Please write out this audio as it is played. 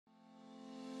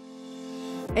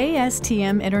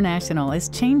ASTM International is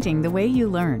changing the way you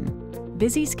learn.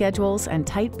 Busy schedules and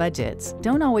tight budgets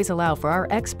don't always allow for our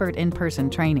expert in-person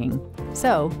training.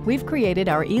 So, we've created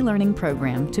our e-learning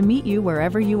program to meet you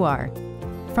wherever you are.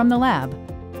 From the lab,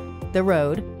 the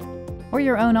road, or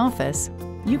your own office,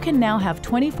 you can now have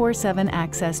 24/7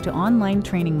 access to online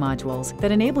training modules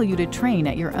that enable you to train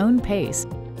at your own pace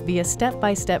via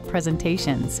step-by-step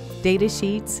presentations, data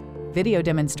sheets, video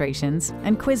demonstrations,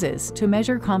 and quizzes to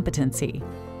measure competency.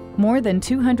 More than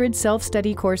 200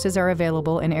 self-study courses are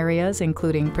available in areas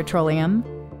including petroleum,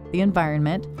 the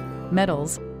environment,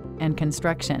 metals, and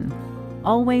construction.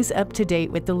 Always up to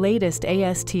date with the latest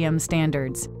ASTM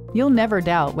standards, you'll never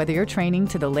doubt whether you're training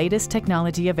to the latest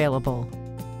technology available.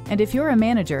 And if you're a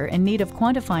manager in need of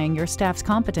quantifying your staff's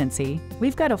competency,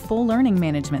 we've got a full learning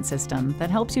management system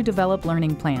that helps you develop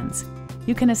learning plans.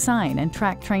 You can assign and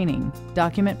track training,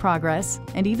 document progress,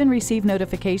 and even receive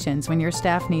notifications when your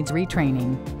staff needs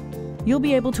retraining. You'll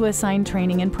be able to assign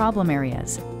training in problem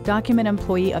areas, document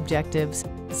employee objectives,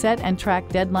 set and track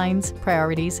deadlines,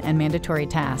 priorities, and mandatory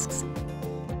tasks,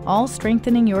 all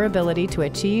strengthening your ability to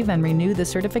achieve and renew the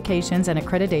certifications and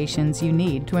accreditations you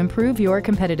need to improve your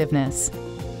competitiveness.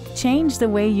 Change the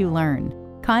way you learn.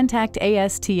 Contact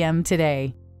ASTM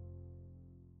today.